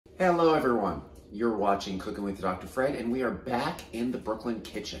Hello everyone, you're watching Cooking with Dr. Fred and we are back in the Brooklyn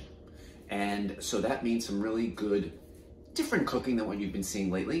kitchen. And so that means some really good, different cooking than what you've been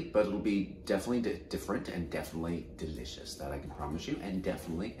seeing lately, but it'll be definitely different and definitely delicious, that I can promise you, and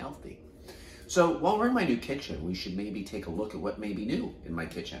definitely healthy. So while we're in my new kitchen, we should maybe take a look at what may be new in my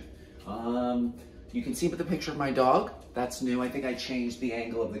kitchen. You can see the picture of my dog, that's new. I think I changed the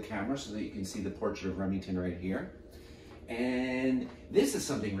angle of the camera so that you can see the portrait of Remington right here. And this is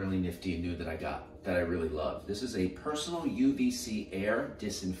something really nifty and new that I got that I really love. This is a personal UVC air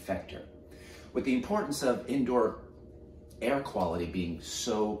disinfector. With the importance of indoor air quality being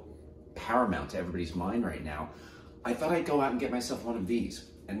so paramount to everybody's mind right now, I thought I'd go out and get myself one of these.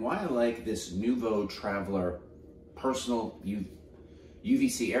 And why I like this Nouveau Traveler personal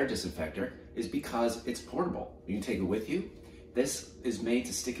UVC air disinfector is because it's portable. You can take it with you. This is made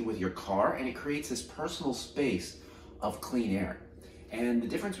to stick it with your car, and it creates this personal space of clean air. And the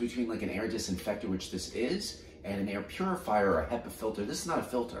difference between like an air disinfector, which this is, and an air purifier or a HEPA filter, this is not a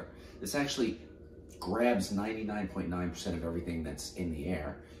filter. This actually grabs 99.9% of everything that's in the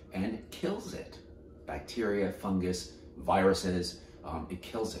air and kills it. Bacteria, fungus, viruses, it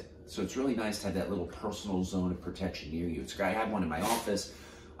kills it. So it's really nice to have that little personal zone of protection near you. I have one in my office.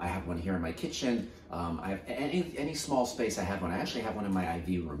 I have one here in my kitchen. I have any small space I have one. I actually have one in my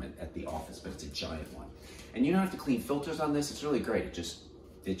IV room at the office, but it's a giant one. And you don't have to clean filters on this. It's really great. It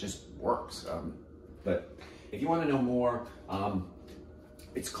just works. But if you want to know more,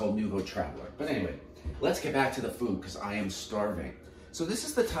 it's called Nouveau Traveler. But anyway, let's get back to the food because I am starving. So this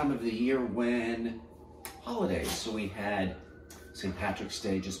is the time of the year when holidays. So we had St. Patrick's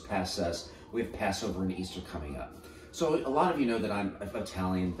Day just past us. We have Passover and Easter coming up. So a lot of you know that I'm of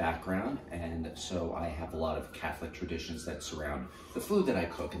Italian background, and so I have a lot of Catholic traditions that surround the food that I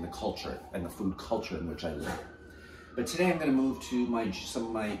cook and the culture and the food culture in which I live. But today I'm going to move to some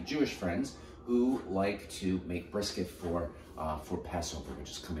of my Jewish friends who like to make brisket for Passover,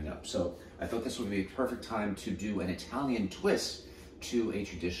 which is coming up. So I thought this would be a perfect time to do an Italian twist to a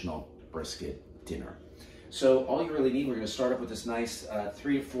traditional brisket dinner. So all you really need, we're going to start up with this nice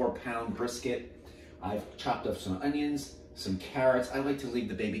 3 to 4 pound brisket. I've chopped up some onions, some carrots. I like to leave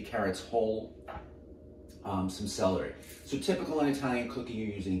the baby carrots whole, some celery. So typical in Italian cooking,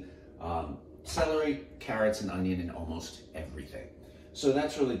 you're using celery, carrots, and onion in almost everything. So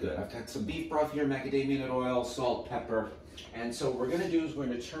that's really good. I've got some beef broth here, macadamia nut oil, salt, pepper. And so what we're gonna do is we're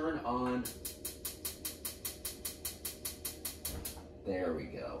gonna turn on, there we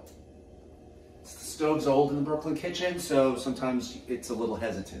go. The stove's old in the Brooklyn kitchen, so sometimes it's a little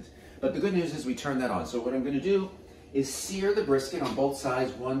hesitant. But the good news is we turn that on. So what I'm going to do is sear the brisket on both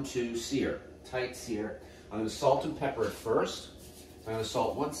sides, 1, 2, sear, tight sear. I'm going to salt and pepper it first. I'm going to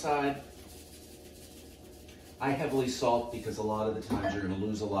salt one side. I heavily salt because a lot of the times you're going to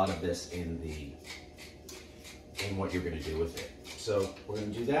lose a lot of this in what you're going to do with it. So we're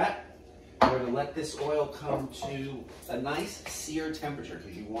going to do that. We're going to let this oil come to a nice sear temperature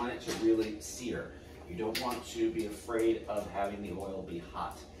because you want it to really sear. You don't want to be afraid of having the oil be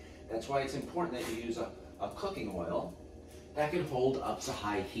hot. That's why it's important that you use a cooking oil that can hold up to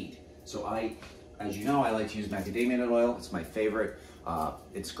high heat. So as you know, I like to use macadamia nut oil. It's my favorite.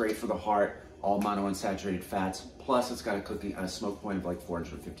 It's great for the heart, all monounsaturated fats. Plus it's got a smoke point of like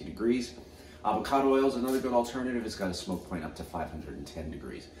 450 degrees. Avocado oil is another good alternative. It's got a smoke point up to 510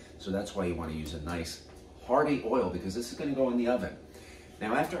 degrees. So that's why you want to use a nice hearty oil because this is going to go in the oven.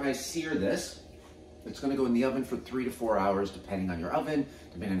 Now after I sear this, it's going to go in the oven for 3 to 4 hours, depending on your oven,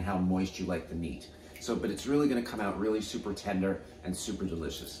 depending on how moist you like the meat. So, but it's really going to come out really super tender and super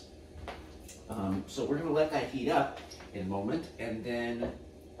delicious. So we're going to let that heat up in a moment, and then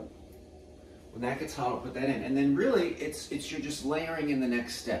when that gets hot, I'll put that in. And then really, you're just layering in the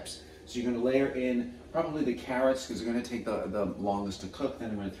next steps. So you're going to layer in probably the carrots because they're going to take the longest to cook.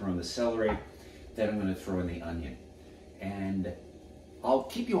 Then I'm going to throw in the celery. Then I'm going to throw in the onion. And I'll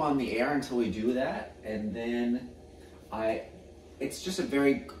keep you on the air until we do that, and then then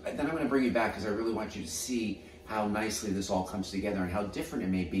I'm going to bring you back because I really want you to see how nicely this all comes together and how different it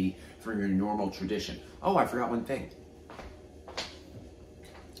may be from your normal tradition. Oh, I forgot one thing.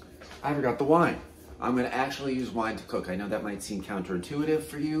 I forgot the wine. I'm going to actually use wine to cook. I know that might seem counterintuitive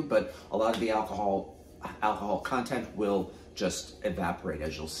for you, but a lot of the alcohol content will just evaporate,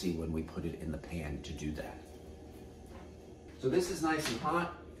 as you'll see when we put it in the pan to do that. So this is nice and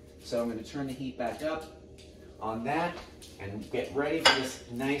hot, so I'm going to turn the heat back up on that and get ready for this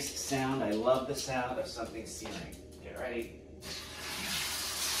nice sound. I love the sound of something searing. Get ready.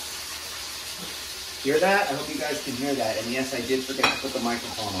 Hear that? I hope you guys can hear that. And yes, I did forget to put the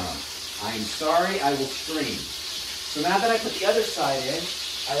microphone on. I am sorry, I will scream. So now that I put the other side in,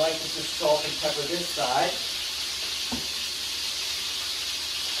 I like to just salt and pepper this side.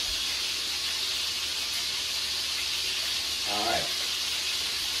 All right.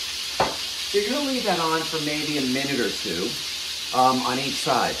 So you're going to leave that on for maybe a minute or two on each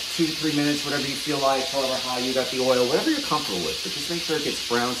side. 2 to 3 minutes, whatever you feel like, however high you got the oil, whatever you're comfortable with. But just make sure it gets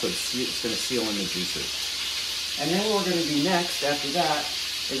brown so it's going to seal in the juices. And then what we're going to do next, after that,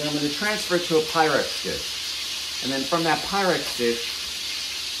 is I'm going to transfer it to a Pyrex dish. And then from that Pyrex dish,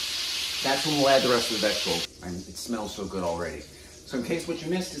 that's when we'll add the rest of the vegetables. And it smells so good already. So in case what you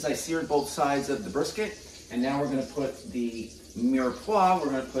missed is I seared both sides of the brisket. And now we're going to put the mirepoix, we're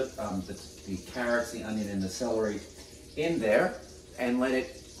going to put the carrots, the onion, and the celery in there and let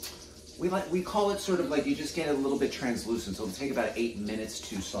it, we call it sort of like you just get it a little bit translucent. So it'll take about 8 minutes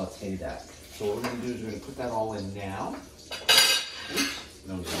to saute that. So what we're going to do is we're going to put that all in now. Oops,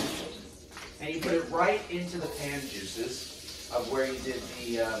 no, don't. And you put it right into the pan juices of where you did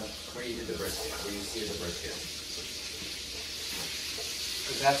the brisket, where you seared the brisket.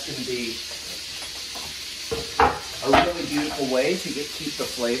 Because that's going to be a really beautiful way to keep the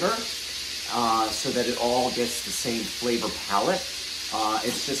flavor so that it all gets the same flavor palette.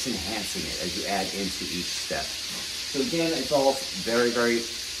 It's just enhancing it as you add into each step. So again, it's all very, very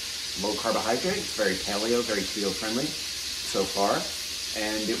low carbohydrate. It's very paleo, very keto friendly so far.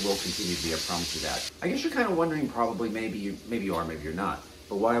 And it will continue to be, I promise you that. I guess you're kind of wondering probably, maybe you are, maybe you're not,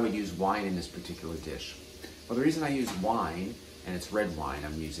 but why I would use wine in this particular dish. Well, the reason I use wine, and it's red wine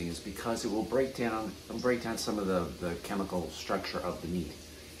I'm using, is because it will break down some of the chemical structure of the meat,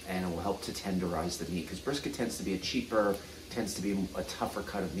 and it will help to tenderize the meat, because brisket tends to be a tougher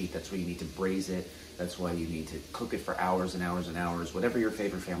cut of meat. That's why you need to braise it. That's why you need to cook it for hours and hours and hours. Whatever your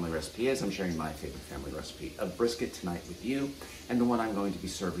favorite family recipe is, I'm sharing my favorite family recipe of brisket tonight with you, and the one I'm going to be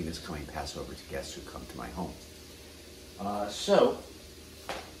serving this coming Passover to guests who come to my home. So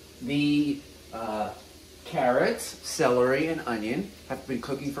the carrots, celery, and onion have been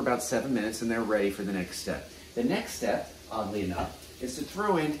cooking for about 7 minutes, and they're ready for the next step. The next step, oddly enough, is to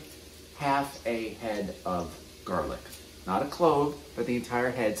throw in half a head of garlic. Not a clove, but the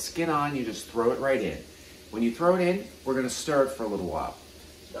entire head, skin on, you just throw it right in. When you throw it in, we're going to stir it for a little while.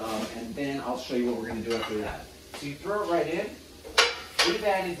 And then I'll show you what we're going to do after that. So you throw it right in. We've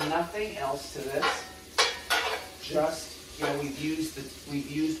added nothing else to this. Just, we've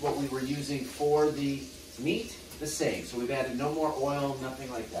used what we were using for the meat, the same. So we've added no more oil,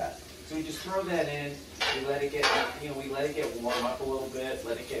 nothing like that. So we just throw that in. We let it get, we let it get warm up a little bit.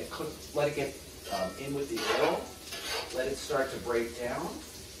 Let it get cooked. Let it get in with the oil. Let it start to break down.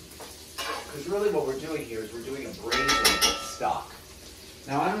 Because really what we're doing here is we're doing a braising stock.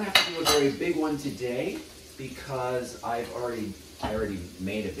 Now I don't have to do a very big one today because I already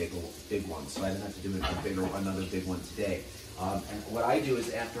made a big one, so I don't have to do another big one today. And what I do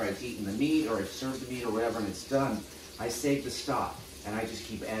is after I've eaten the meat or I've served the meat or whatever and it's done, I save the stock and I just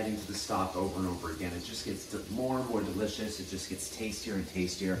keep adding to the stock over and over again. It just gets more and more delicious. It just gets tastier and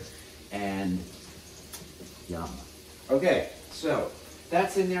tastier, and yum. Okay, so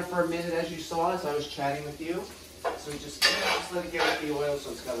that's in there for a minute, as you saw as I was chatting with you. So just let it get with the oil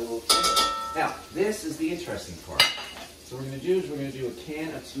so it's got a little flavor. Now, this is the interesting part. So what we're going to do is we're going to do a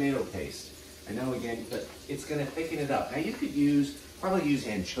can of tomato paste. I know again, but it's going to thicken it up. Now you could probably use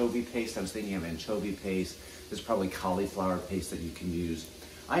anchovy paste. I was thinking of anchovy paste. There's probably cauliflower paste that you can use.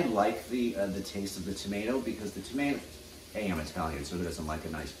 I like the taste of the tomato because the tomato, I'm Italian, so who doesn't like a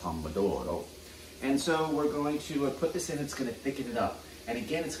nice pomodoro? And so we're going to put this in. It's going to thicken it up. And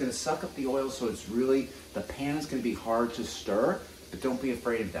again, it's going to suck up the oil, so it's really, the pan is going to be hard to stir, but don't be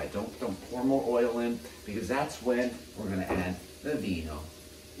afraid of that. Don't pour more oil in, because that's when we're going to add the vino.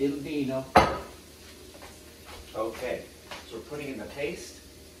 Il vino. Okay, so we're putting in the paste.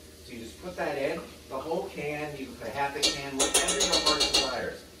 So you just put that in, the whole can. You can put half a can, whatever your heart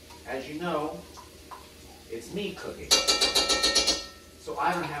desires. As you know, it's me cooking. So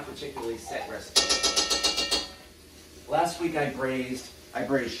I don't have particularly set recipes. Last week I braised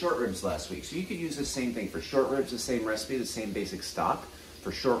short ribs last week. So you could use the same thing for short ribs, the same recipe, the same basic stock.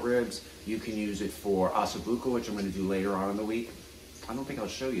 For short ribs, you can use it for ossobuco, which I'm going to do later on in the week. I don't think I'll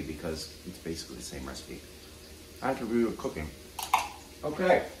show you because it's basically the same recipe. I have to do cooking.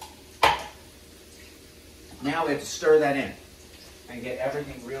 Okay. Now we have to stir that in and get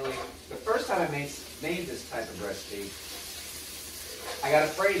everything really. The first time I made this type of recipe, I got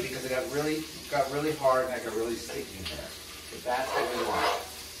afraid because it got really hard and I got really sticky in there. But that's what we want.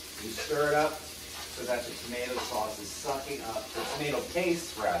 You stir it up so that the tomato sauce is sucking up, the tomato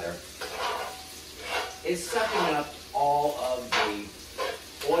paste rather, is sucking up all of the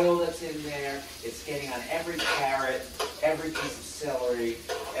oil that's in there. It's getting on every carrot, every piece of celery,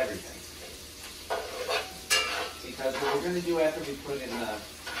 going to do after we put in the,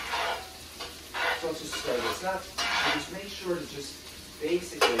 so let's just stir this up. And just make sure to just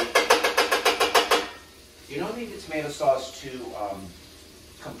basically, you don't need the tomato sauce to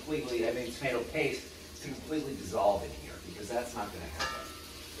tomato paste to completely dissolve in here, because that's not going to happen.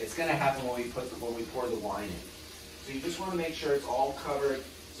 It's going to happen when we pour the wine in. So you just want to make sure it's all covered,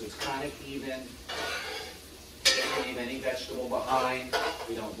 so it's kind of even. Don't leave any vegetable behind.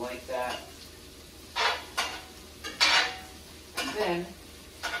 We don't like that. And then,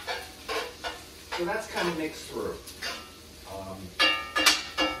 so that's kind of mixed through. So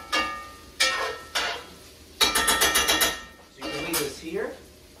you can leave this here.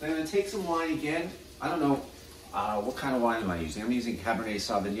 Then I'm going to take some wine again. I don't know what kind of wine am I using. I'm using Cabernet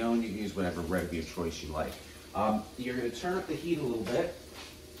Sauvignon. You can use whatever red of your choice you like. You're going to turn up the heat a little bit.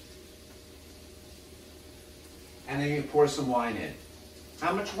 And then you pour some wine in.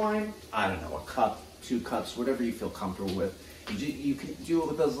 How much wine? I don't know, a cup, 2 cups, whatever you feel comfortable with. You can do it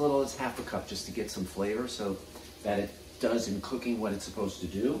with as little as half a cup just to get some flavor so that it does in cooking what it's supposed to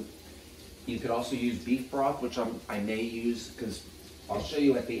do. You could also use beef broth, which I may use, because I'll show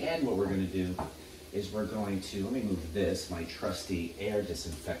you at the end what we're going to do is we're going to, let me move this, my trusty air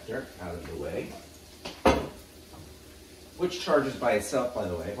disinfector, out of the way. Which charges by itself, by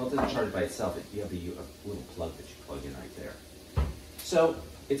the way. Well, it doesn't charge by itself. You have a little plug that you plug in right there. So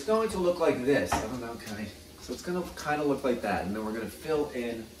it's going to look like this. I don't know, so it's going to kind of look like that. And then we're going to fill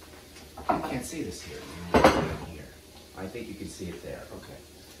in, I can't see this here. Here. I think you can see it there. Okay.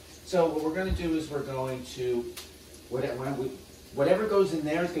 So what we're going to do is we're going to, whatever goes in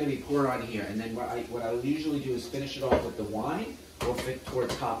there is going to be poured on here. And then what I usually do is finish it off with the wine or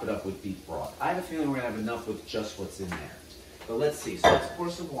top it up with beef broth. I have a feeling we're going to have enough with just what's in there. But let's see. So let's pour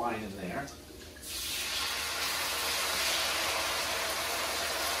some wine in there.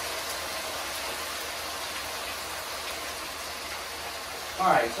 All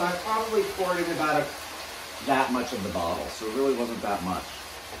right, so I probably poured in about that much of the bottle, so it really wasn't that much.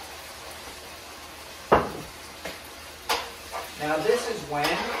 Now this is when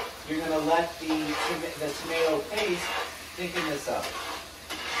you're going to let the tomato paste thicken this up.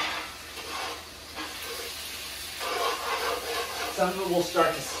 Some of it will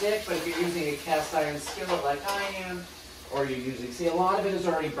start to stick, but if you're using a cast iron skillet like I am, or you're using, see, a lot of it is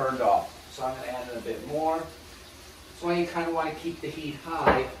already burned off, so I'm going to add in a bit more. That's why you kind of want to keep the heat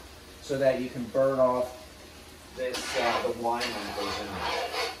high so that you can burn off this the wine when it goes in there.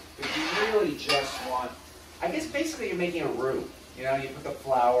 But you really just want, I guess basically you're making a roux. You know, you put the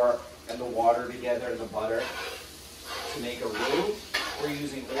flour and the water together and the butter to make a roux. We're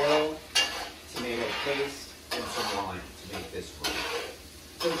using oil, tomato paste, and some wine to make this roux.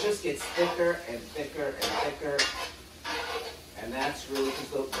 So it just gets thicker and thicker and thicker. And that's really,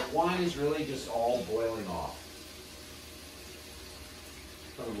 because the wine is really just all boiling off.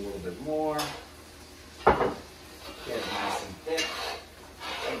 Put a little bit more. Get it nice and thick.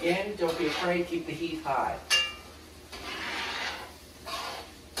 Again, don't be afraid, keep the heat high.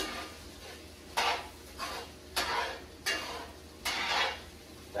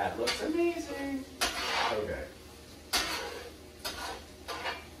 That looks amazing. Okay.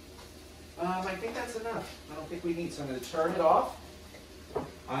 I think that's enough. I don't think we need, so I'm going to turn it off.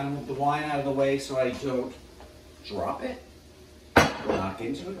 I move the wine out of the way so I don't drop it, knock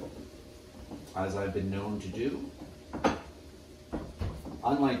into it, as I've been known to do.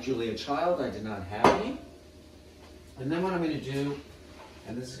 Unlike Julia Child, I did not have any. And then what I'm going to do,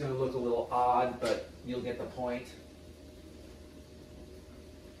 and this is going to look a little odd, but you'll get the point.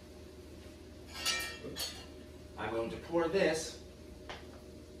 I'm going to pour this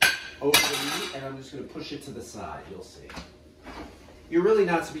over the meat, and I'm just going to push it to the side. You'll see. You're really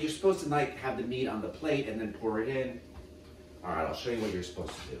not, you're supposed to have the meat on the plate and then pour it in. All right, I'll show you what you're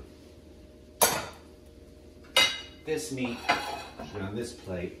supposed to do. This meat should be on this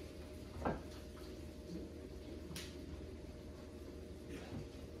plate.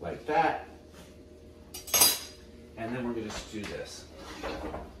 Like that. And then we're going to just do this.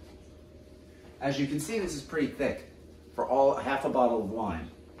 As you can see, this is pretty thick for half a bottle of wine.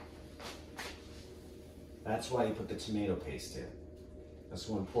 That's why you put the tomato paste in. Just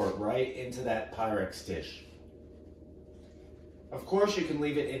want to pour it right into that Pyrex dish. Of course, you can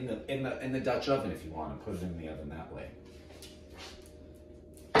leave it in the Dutch oven if you want and put it in the oven that way.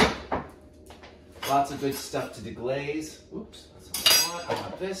 Lots of good stuff to deglaze. Oops, that's not hot. I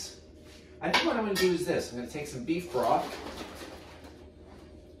want this. I think what I'm going to do is this. I'm going to take some beef broth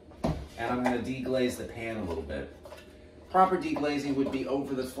and I'm going to deglaze the pan a little bit. Proper deglazing would be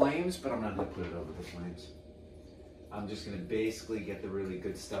over the flames, but I'm not going to put it over the flames. I'm just going to basically get the really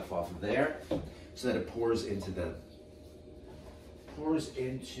good stuff off of there so that it pours into the pours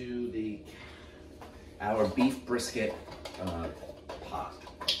into our beef brisket pot.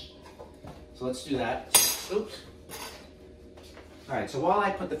 So let's do that. Oops. All right, so while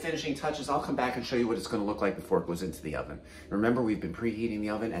I put the finishing touches, I'll come back and show you what it's gonna look like before it goes into the oven. Remember, we've been preheating the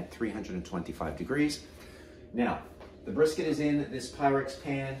oven at 325 degrees. Now, the brisket is in this Pyrex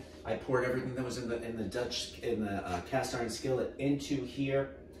pan. I poured everything that was in the cast iron skillet into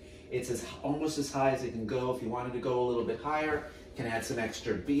here. It's almost as high as it can go. If you wanted to go a little bit higher, you can add some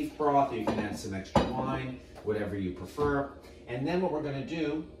extra beef broth, or you can add some extra wine, whatever you prefer. And then what we're gonna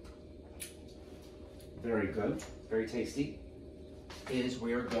do, very good, very tasty, is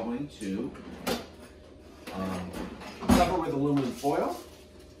we're going to cover with aluminum foil.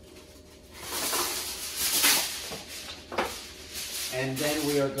 And then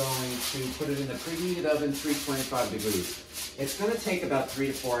we are going to put it in the preheated oven, 325 degrees. It's gonna take about 3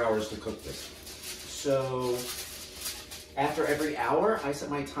 to 4 hours to cook this. So after every hour, I set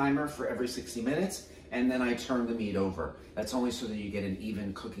my timer for every 60 minutes, and then I turn the meat over. That's only so that you get an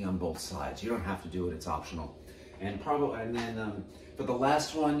even cooking on both sides. You don't have to do it, it's optional. And then for the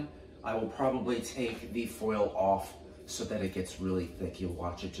last one, I will probably take the foil off so that it gets really thick. You'll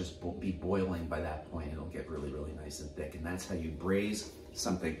watch it just be boiling by that point. It'll get really, really nice and thick. And that's how you braise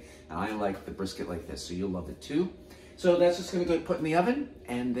something. And I like the brisket like this, so you'll love it too. So that's just gonna go put in the oven,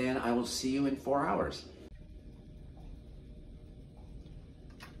 and then I will see you in 4 hours.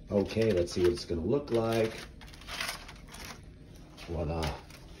 Okay, let's see what it's gonna look like. Voila,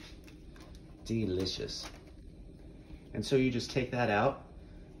 delicious. And so you just take that out,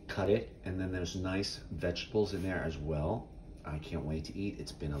 cut it, and then there's nice vegetables in there as well. I can't wait to eat.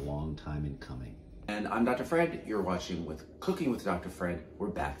 It's been a long time in coming. And I'm Dr. Fred. You're watching Cooking with Dr. Fred. We're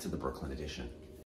back to the Brooklyn edition.